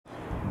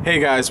Hey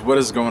guys, what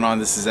is going on?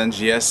 This is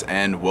NGS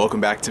and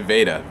welcome back to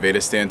VEDA.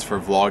 VEDA stands for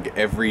Vlog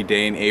Every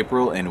Day in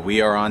April and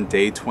we are on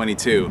day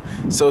 22.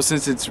 So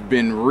since it's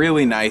been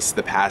really nice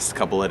the past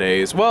couple of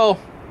days, well,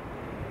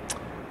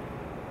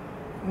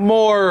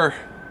 more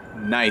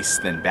nice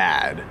than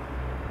bad,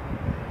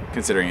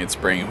 considering it's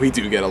spring, we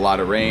do get a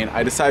lot of rain.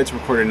 I decided to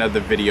record another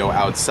video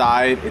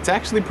outside. It's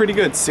actually pretty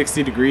good,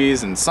 60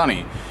 degrees and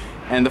sunny.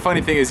 And the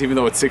funny thing is, even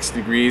though it's 60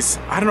 degrees,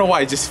 I don't know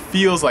why, it just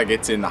feels like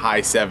it's in the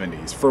high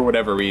 70s for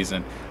whatever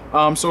reason.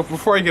 So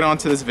before I get on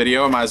to this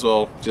video, I might as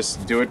well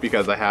just do it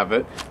because I have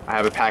it. I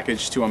have a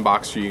package to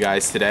unbox for you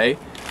guys today.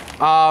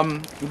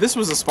 This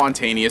was a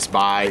spontaneous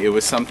buy. It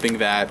was something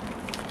that,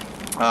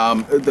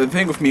 the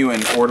thing with me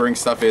when ordering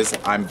stuff is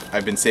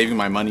I've been saving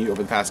my money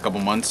over the past couple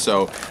months,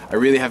 so I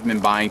really haven't been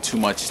buying too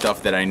much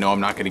stuff that I know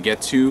I'm not going to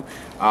get to.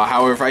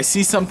 However, if I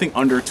see something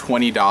under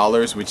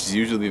 $20, which is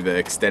usually the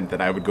extent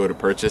that I would go to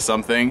purchase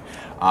something,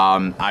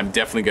 I'm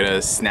definitely going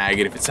to snag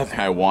it if it's something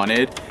I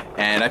wanted.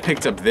 And I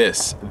picked up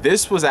this.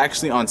 This was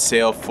actually on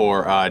sale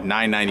for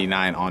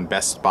 $9.99 on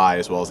Best Buy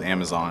as well as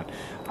Amazon.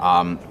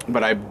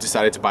 But I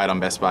decided to buy it on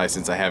Best Buy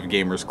since I have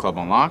Gamers Club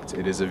unlocked.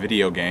 It is a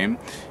video game,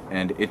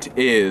 and it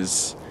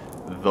is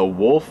The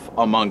Wolf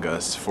Among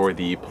Us for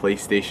the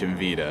PlayStation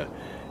VEDA.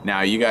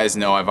 Now, you guys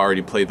know I've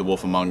already played The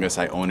Wolf Among Us.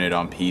 I own it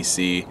on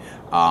PC,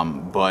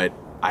 but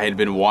I had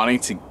been wanting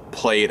to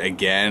play it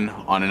again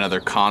on another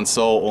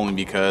console only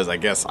because I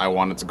guess I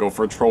wanted to go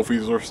for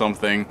trophies or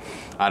something.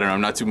 I don't know, I'm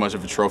not too much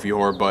of a trophy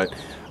whore, but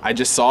I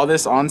just saw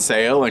this on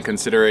sale, and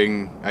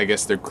considering I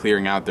guess they're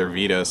clearing out their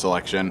VEDA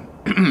selection,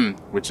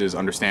 which is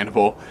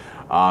understandable,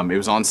 it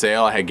was on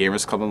sale. I had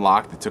Gamers Club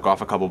unlocked. It took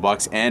off a couple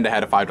bucks, and I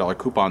had a $5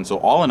 coupon. So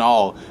all in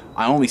all,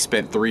 I only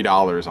spent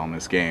 $3 on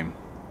this game,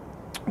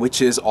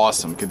 which is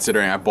awesome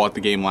considering I bought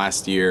the game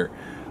last year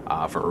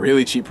for a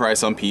really cheap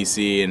price on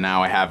PC, and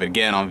now I have it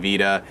again on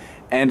VEDA.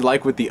 And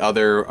like with the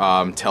other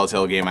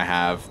Telltale game I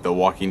have, The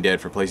Walking Dead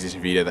for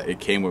PlayStation VEDA, that it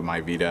came with my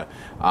VEDA,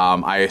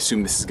 I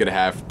assume this is going to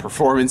have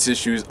performance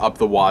issues up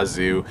the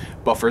wazoo.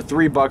 But for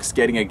 $3,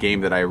 getting a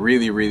game that I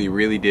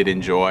really did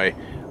enjoy,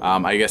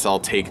 I guess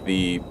I'll take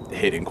the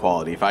hit in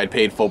quality. If I had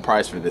paid full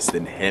price for this,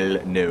 then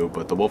hell no.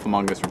 But The Wolf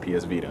Among Us for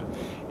PS Vita.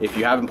 If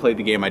you haven't played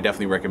the game, I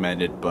definitely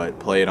recommend it, but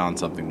play it on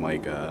something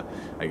like,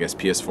 I guess,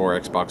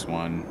 PS4, Xbox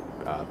One,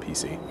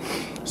 PC.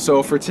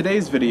 So for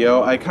today's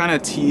video, I kind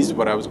of teased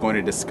what I was going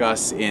to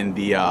discuss in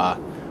the,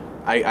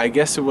 I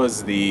guess it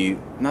was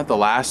not the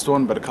last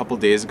one, but a couple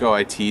days ago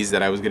I teased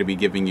that I was going to be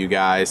giving you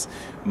guys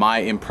my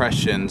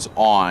impressions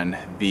on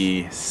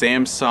the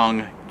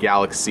Samsung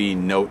Galaxy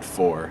Note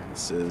 4.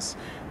 This is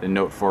the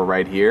Note 4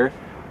 right here.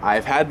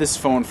 I've had this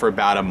phone for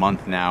about a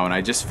month now, and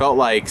I just felt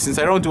like, since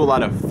I don't do a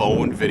lot of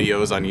phone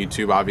videos on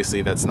YouTube,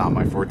 obviously that's not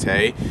my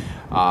forte,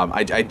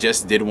 I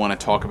just did want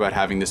to talk about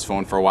having this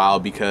phone for a while,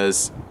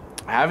 because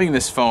having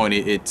this phone,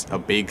 it's a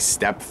big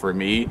step for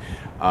me,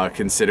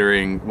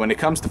 considering when it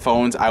comes to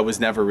phones, I was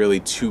never really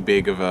too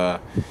big of a,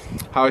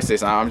 how I say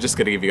so, I'm just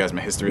going to give you guys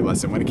my history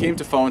lesson. When it came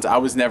to phones, I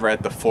was never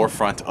at the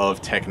forefront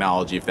of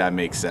technology, if that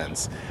makes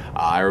sense.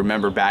 I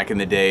remember back in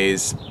the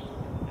days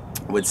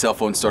when cell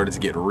phones started to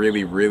get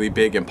really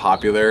big and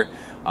popular,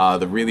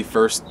 the really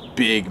first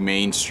big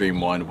mainstream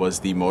one was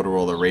the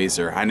Motorola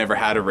Razr. I never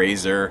had a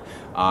Razr.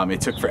 It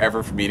took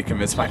forever for me to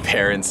convince my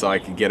parents so I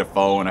could get a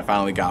phone. I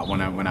finally got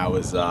one when I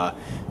was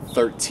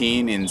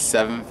 13 in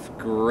 7th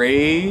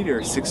grade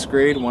or 6th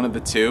grade, one of the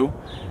two.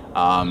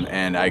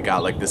 And I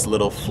got like this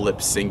little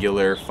flip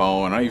singular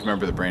phone. I don't even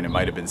remember the brand. It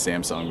might have been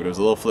Samsung, but it was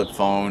a little flip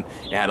phone.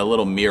 It had a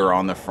little mirror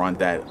on the front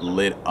that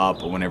lit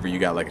up whenever you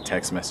got like a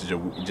text message,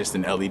 just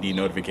an LED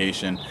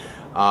notification.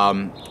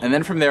 And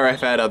then from there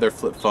I've had other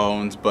flip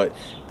phones, but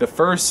the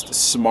first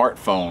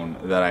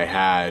smartphone that I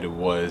had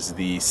was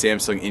the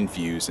Samsung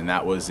Infuse, and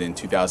that was in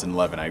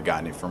 2011. I'd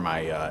gotten it for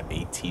my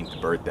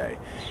 18th birthday.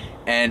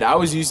 And I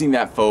was using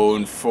that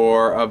phone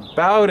for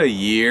about a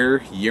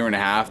year and a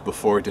half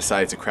before it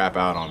decided to crap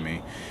out on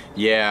me.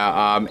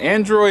 Yeah,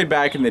 Android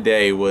back in the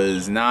day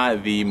was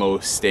not the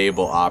most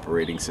stable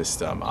operating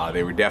system.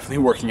 They were definitely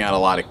working out a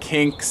lot of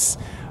kinks.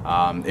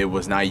 It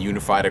was not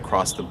unified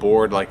across the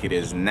board like it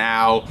is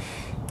now.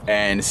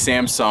 And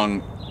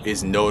Samsung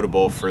is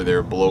notable for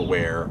their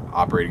bloatware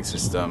operating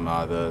system,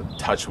 the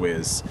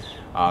TouchWiz,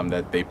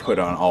 that they put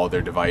on all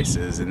their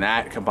devices, and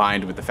that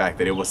combined with the fact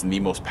that it wasn't the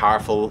most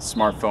powerful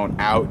smartphone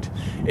out,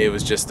 it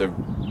was just a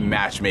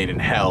match made in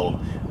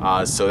hell.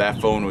 So that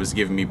phone was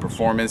giving me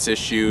performance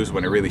issues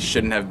when it really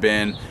shouldn't have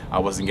been. I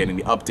wasn't getting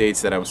the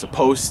updates that I was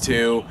supposed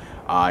to.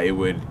 It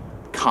would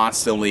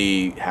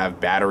constantly have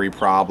battery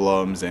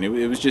problems, and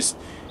it was just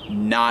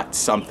not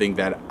something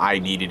that I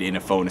needed in a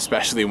phone,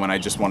 especially when I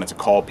just wanted to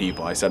call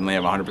people. I suddenly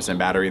have 100%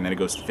 battery and then it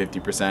goes to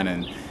 50%,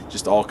 and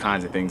just all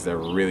kinds of things that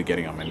were really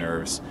getting on my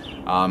nerves.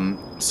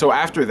 So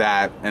after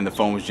that, and the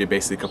phone was just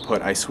basically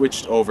kaput, I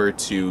switched over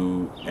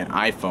to an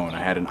iPhone. I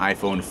had an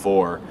iPhone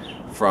 4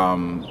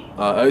 from,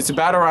 it's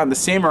about around the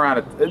same amount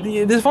of,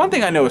 there's one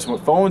thing I noticed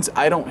with phones,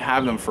 I don't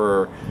have them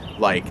for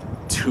like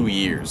 2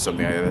 years,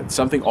 something like that.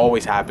 Something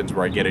always happens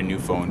where I get a new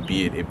phone,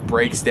 be it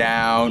breaks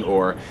down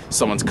or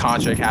someone's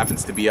contract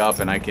happens to be up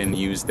and I can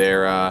use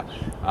their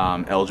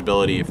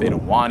eligibility if they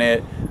don't want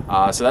it.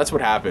 So that's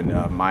what happened.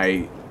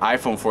 My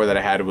iPhone 4 that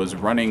I had was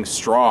running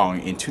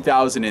strong in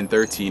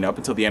 2013 up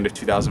until the end of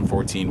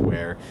 2014,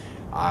 where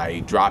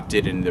I dropped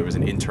it and there was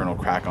an internal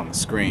crack on the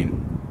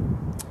screen.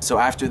 So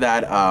after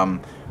that,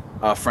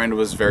 a friend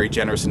was very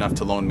generous enough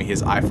to loan me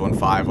his iPhone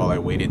 5 while I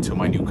waited till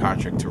my new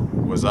contract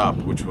was up,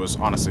 which was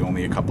honestly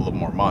only a couple of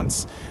more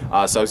months.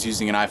 So I was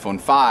using an iPhone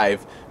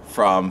 5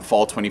 from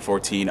fall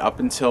 2014 up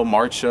until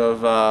March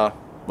of,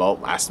 well,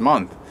 last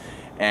month.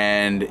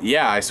 And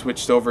yeah, I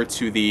switched over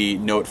to the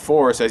Note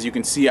 4. So as you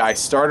can see, I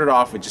started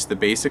off with just the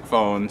basic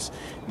phones.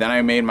 Then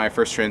I made my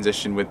first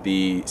transition with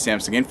the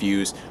Samsung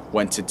Infuse,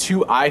 went to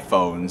 2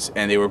 iPhones,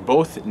 and they were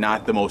both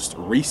not the most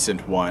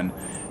recent one.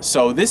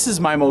 So this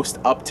is my most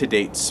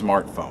up-to-date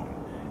smartphone.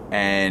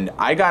 And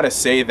I gotta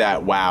say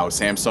that, wow,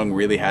 Samsung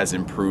really has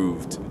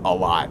improved a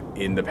lot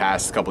in the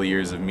past couple of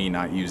years of me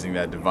not using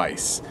that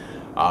device.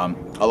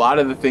 A lot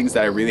of the things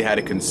that I really had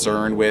a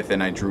concern with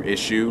and I drew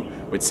issue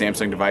with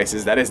Samsung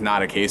devices, that is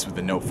not a case with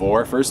the Note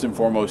 4. First and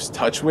foremost,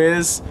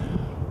 TouchWiz,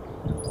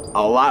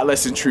 a lot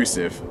less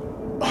intrusive.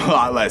 A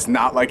lot less,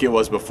 not like it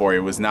was before. It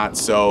was not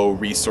so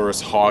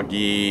resource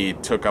hoggy,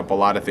 it took up a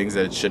lot of things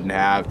that it shouldn't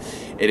have.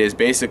 It is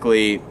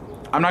basically,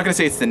 I'm not gonna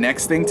say it's the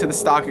next thing to the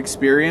stock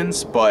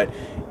experience, but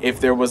if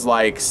there was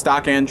like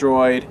stock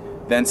Android,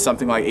 then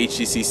something like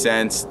HTC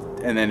Sense,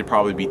 and then it'd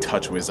probably be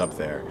TouchWiz up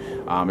there.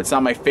 It's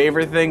not my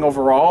favorite thing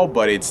overall,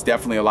 but it's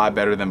definitely a lot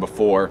better than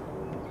before.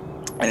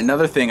 And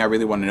another thing I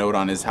really want to note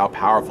on is how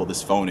powerful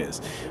this phone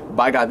is.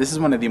 By God, this is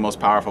one of the most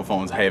powerful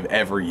phones I have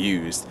ever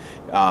used.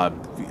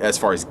 As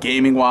far as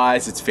gaming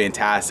wise, it's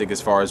fantastic.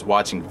 As far as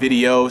watching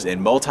videos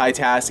and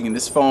multitasking,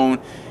 this phone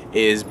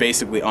is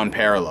basically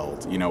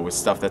unparalleled, you know, with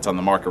stuff that's on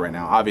the market right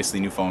now. Obviously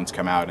new phones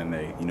come out and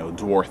they, you know,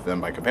 dwarf them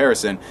by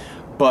comparison,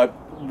 but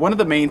one of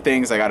the main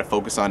things I got to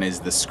focus on is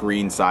the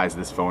screen size of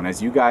this phone.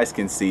 As you guys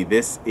can see,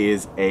 this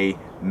is a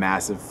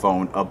massive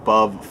phone,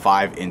 above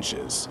 5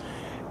 inches,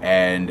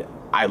 and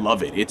I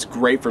love it. It's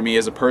great for me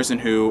as a person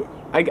who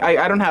I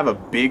don't have a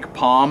big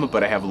palm,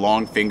 but I have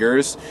long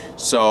fingers,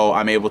 so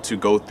I'm able to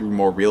go through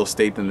more real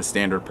estate than the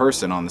standard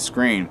person on the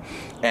screen.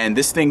 And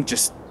this thing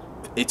just,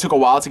 it took a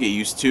while to get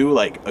used to,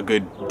 like a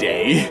good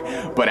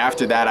day, but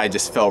after that I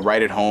just felt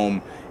right at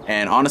home.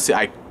 And honestly,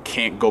 I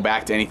can't go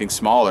back to anything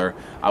smaller.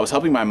 I was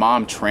helping my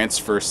mom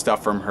transfer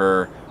stuff from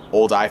her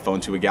old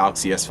iPhone to a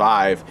Galaxy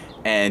S5,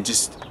 and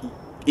just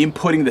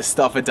inputting the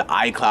stuff into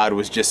iCloud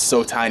was just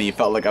so tiny, it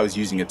felt like I was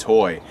using a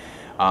toy.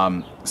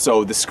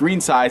 So the screen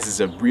size is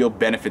a real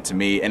benefit to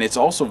me, and it's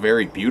also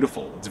very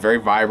beautiful. It's very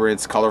vibrant,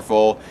 it's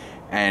colorful,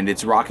 and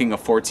it's rocking a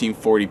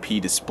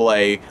 1440p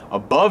display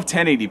above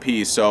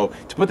 1080p. So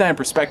to put that in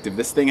perspective,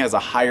 this thing has a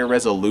higher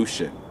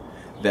resolution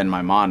than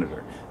my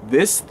monitor.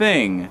 This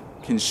thing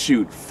can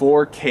shoot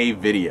 4K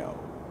video.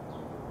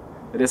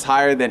 It is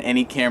higher than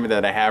any camera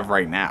that I have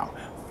right now.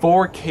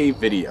 4K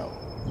video.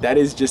 That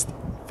is just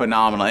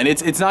phenomenal. And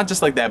it's not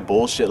just like that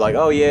bullshit like,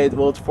 oh yeah,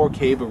 well it's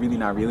 4K but really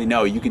not really.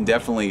 No, you can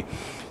definitely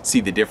see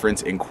the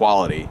difference in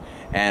quality.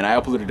 And I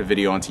uploaded a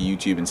video onto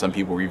YouTube and some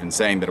people were even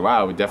saying that,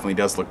 wow, it definitely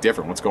does look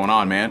different. What's going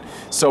on, man?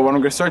 So what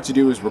I'm gonna start to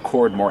do is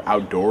record more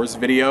outdoors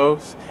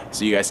videos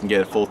so you guys can get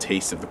a full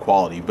taste of the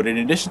quality. But in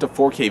addition to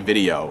 4K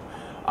video,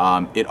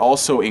 it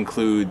also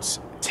includes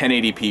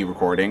 1080p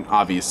recording,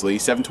 obviously,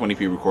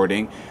 720p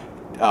recording,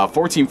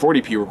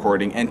 1440p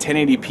recording, and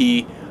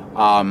 1080p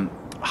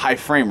high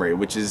frame rate,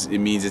 which is, it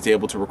means it's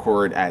able to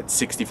record at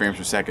 60 frames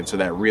per second. So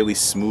that really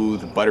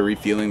smooth, buttery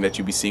feeling that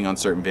you'll be seeing on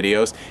certain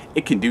videos,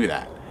 it can do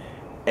that.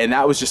 And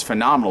that was just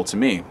phenomenal to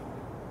me.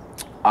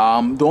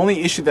 The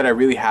only issue that I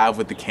really have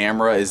with the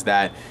camera is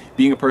that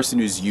being a person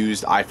who's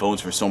used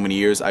iPhones for so many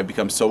years, I've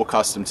become so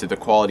accustomed to the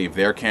quality of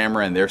their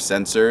camera and their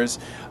sensors.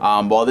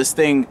 While this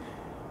thing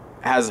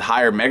has a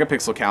higher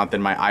megapixel count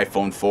than my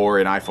iPhone 4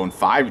 and iPhone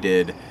 5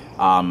 did,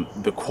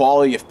 the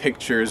quality of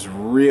pictures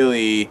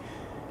really,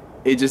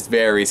 it just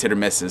varies, hit or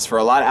misses. For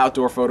a lot of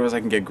outdoor photos I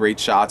can get great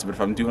shots, but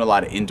if I'm doing a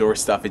lot of indoor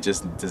stuff, it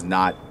just does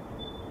not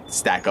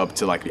stack up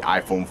to like the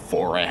iPhone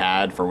 4 I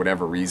had for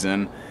whatever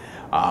reason.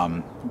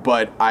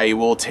 But I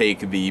will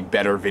take the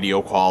better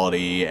video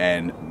quality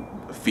and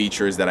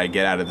features that I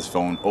get out of this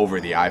phone over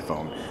the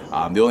iPhone.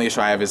 The only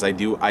issue I have is I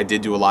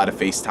did do a lot of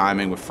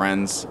FaceTiming with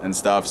friends and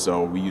stuff,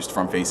 so we used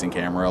front-facing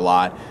camera a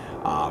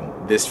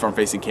lot. This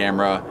front-facing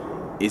camera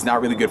is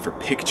not really good for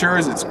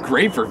pictures. It's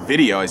great for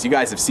video. As you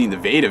guys have seen the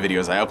VEDA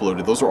videos I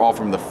uploaded, those are all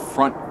from the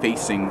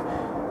front-facing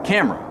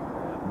camera.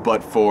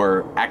 But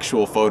for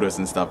actual photos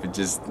and stuff, it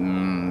just,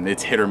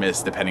 it's hit or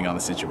miss depending on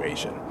the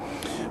situation.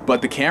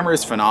 But the camera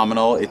is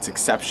phenomenal, it's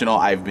exceptional.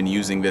 I've been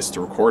using this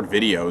to record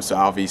videos, so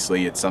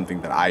obviously it's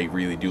something that I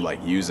really do like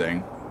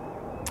using.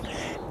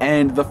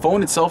 And the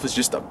phone itself is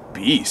just a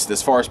beast.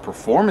 As far as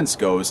performance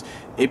goes,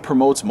 it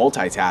promotes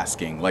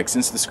multitasking. Like,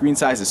 since the screen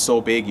size is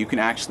so big, you can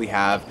actually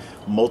have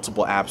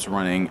multiple apps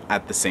running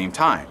at the same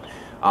time.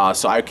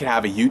 So I could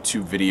have a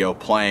YouTube video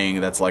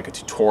playing that's like a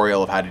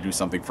tutorial of how to do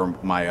something for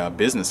my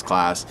business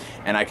class,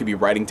 and I could be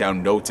writing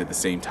down notes at the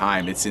same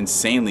time. It's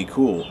insanely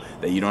cool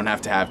that you don't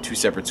have to have two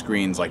separate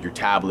screens, like your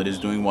tablet is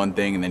doing one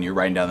thing and then you're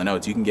writing down the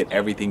notes. You can get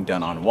everything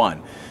done on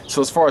one.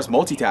 So as far as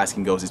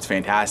multitasking goes, it's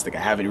fantastic. I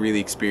haven't really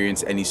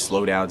experienced any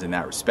slowdowns in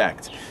that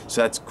respect.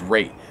 So that's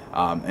great.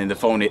 And the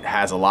phone, it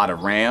has a lot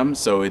of RAM,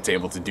 so it's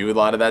able to do a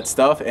lot of that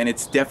stuff, and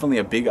it's definitely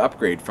a big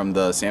upgrade from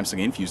the Samsung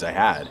Infuse I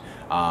had.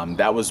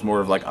 That was more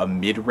of like a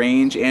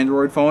mid-range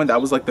Android phone. That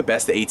was like the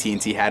best that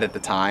AT&T had at the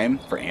time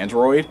for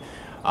Android.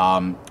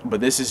 But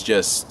this is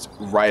just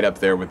right up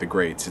there with the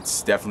greats.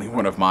 It's definitely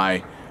one of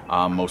my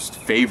most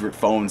favorite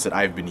phones that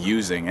I've been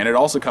using. And it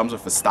also comes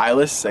with a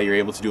stylus that you're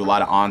able to do a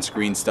lot of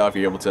on-screen stuff.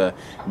 You're able to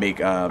make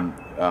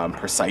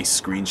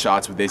precise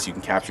screenshots with this. You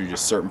can capture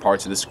just certain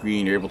parts of the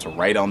screen. You're able to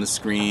write on the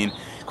screen,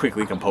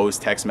 quickly compose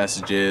text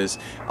messages.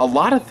 A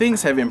lot of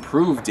things have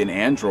improved in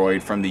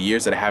Android from the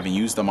years that I haven't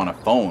used them on a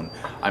phone.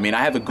 I mean,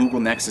 I have a Google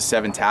Nexus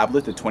 7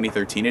 tablet, the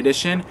 2013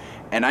 edition,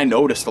 and I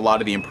noticed a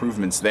lot of the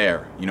improvements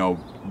there. You know,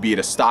 be it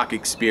a stock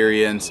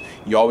experience,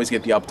 you always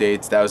get the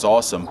updates. That was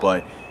awesome,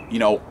 but you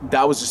know,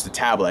 that was just a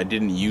tablet. I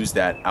didn't use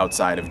that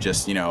outside of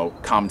just, you know,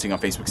 commenting on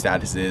Facebook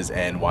statuses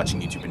and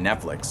watching YouTube and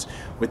Netflix.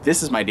 With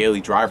this as my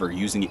daily driver,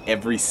 using it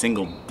every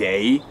single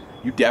day,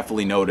 you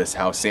definitely notice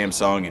how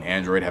Samsung and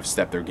Android have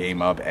stepped their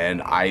game up,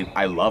 and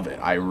I love it.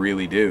 I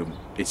really do.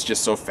 It's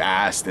just so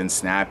fast and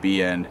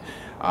snappy, and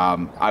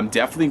I'm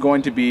definitely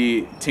going to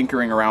be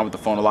tinkering around with the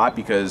phone a lot,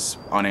 because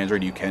on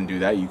Android you can do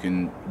that. You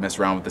can mess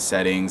around with the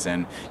settings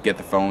and get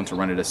the phone to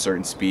run at a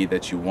certain speed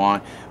that you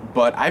want.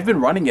 But I've been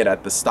running it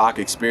at the stock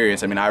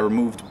experience. I mean, I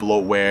removed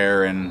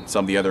bloatware and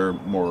some of the other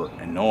more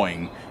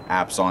annoying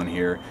apps on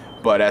here.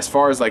 But as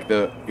far as like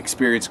the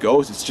experience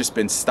goes, it's just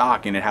been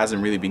stock, and it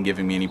hasn't really been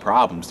giving me any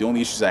problems. The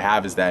only issues I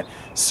have is that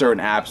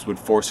certain apps would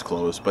force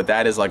close, but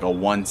that is like a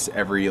once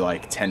every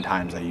like 10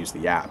 times I use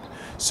the app.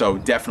 So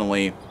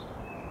definitely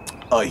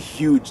a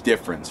huge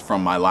difference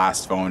from my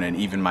last phone, and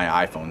even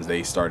my iPhones,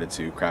 they started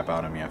to crap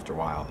out on me after a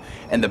while.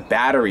 And the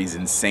battery's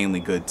insanely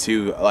good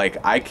too. Like,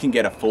 I can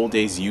get a full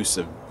day's use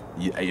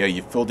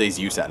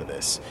out of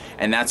this,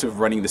 and that's with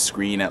running the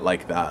screen at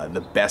like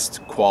the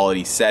best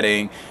quality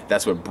setting.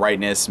 That's with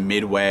brightness,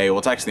 midway. Well,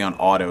 it's actually on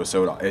auto,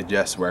 so it'll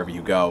adjust wherever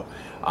you go.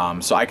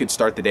 So I could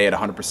start the day at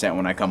 100%.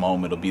 When I come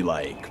home, it'll be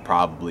like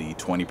probably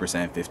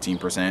 20%,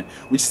 15%,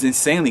 which is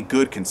insanely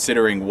good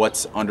considering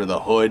what's under the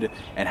hood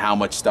and how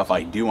much stuff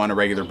I do on a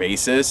regular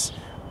basis.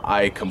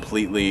 I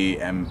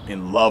completely am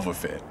in love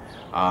with it.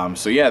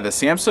 So yeah, the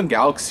Samsung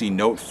Galaxy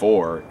Note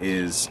 4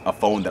 is a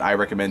phone that I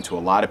recommend to a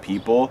lot of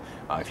people.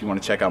 If you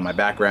want to check out my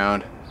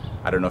background,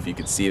 I don't know if you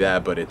can see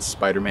that, but it's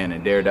Spider-Man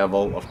and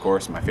Daredevil, of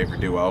course, my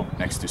favorite duo,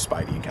 next to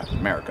Spidey and Captain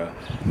America.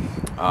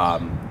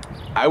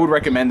 I would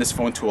recommend this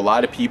phone to a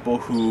lot of people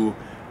who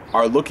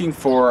are looking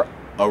for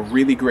a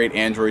really great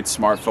Android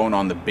smartphone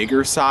on the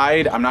bigger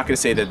side. I'm not going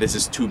to say that this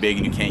is too big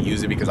and you can't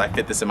use it, because I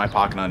fit this in my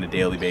pocket on a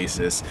daily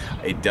basis.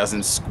 It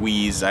doesn't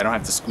squeeze. I don't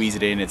have to squeeze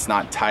it in. It's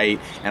not tight,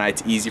 and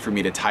it's easy for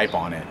me to type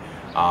on it.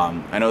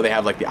 I know they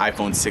have like the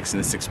iPhone 6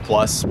 and the 6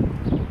 Plus,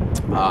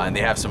 and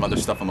they have some other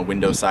stuff on the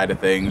Windows side of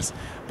things.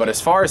 But as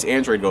far as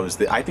Android goes,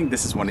 I think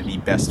this is one of the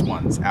best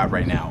ones out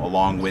right now,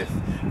 along with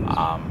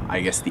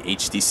I guess the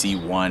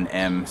HTC One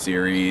M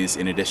series,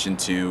 in addition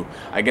to,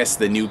 I guess,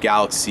 the new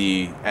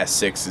Galaxy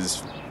S6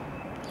 is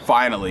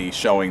finally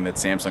showing that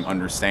Samsung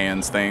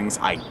understands things,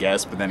 I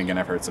guess, but then again,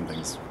 I've heard some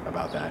things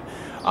about that.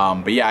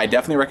 But yeah, I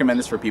definitely recommend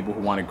this for people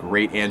who want a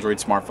great Android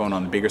smartphone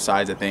on the bigger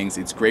sides of things.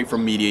 It's great for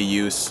media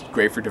use,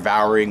 great for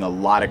devouring a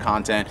lot of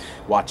content.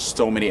 Watch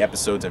so many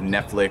episodes of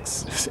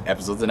Netflix,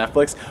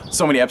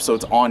 so many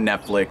episodes on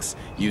Netflix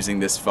using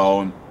this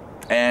phone.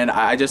 And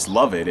I just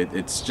love it.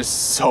 It's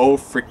just so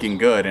freaking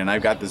good. And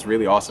I've got this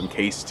really awesome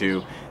case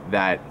too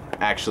that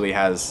actually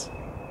has,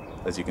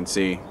 as you can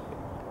see,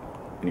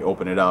 when you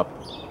open it up,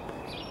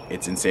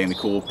 it's insanely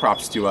cool.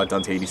 Props to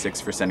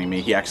Dante86 for sending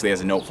me. He actually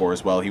has a Note 4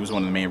 as well. He was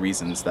one of the main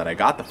reasons that I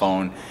got the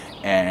phone,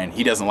 and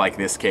he doesn't like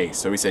this case.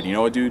 So he said, you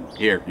know what, dude,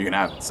 here, you can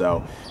have it.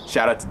 So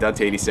shout out to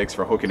Dante86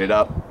 for hooking it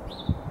up.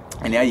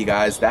 And yeah, you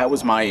guys, that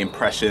was my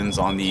impressions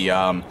on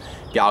the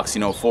Galaxy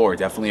Note 4.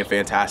 Definitely a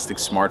fantastic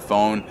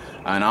smartphone,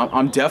 and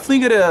I'm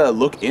definitely gonna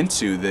look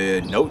into the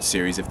Note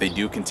series if they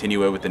do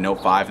continue it with the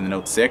Note 5 and the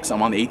Note 6.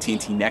 I'm on the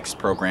AT&T Next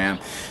program,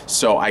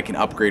 so I can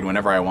upgrade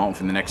whenever I want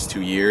for the next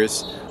 2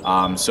 years.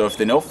 So if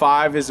the Note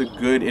 5 is a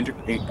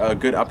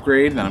good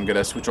upgrade, then I'm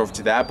gonna switch over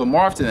to that. But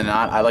more often than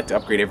not, I like to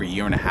upgrade every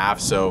year and a half,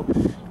 so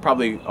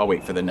probably I'll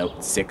wait for the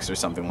Note 6 or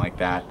something like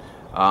that.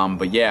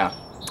 But yeah,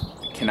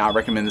 cannot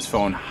recommend this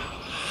phone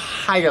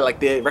higher. Like,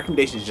 the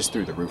recommendation is just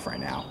through the roof right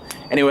now.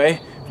 Anyway,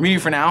 from me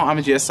for now,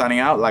 I'm GS signing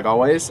out. Like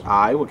always,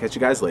 I will catch you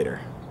guys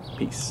later.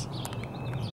 Peace.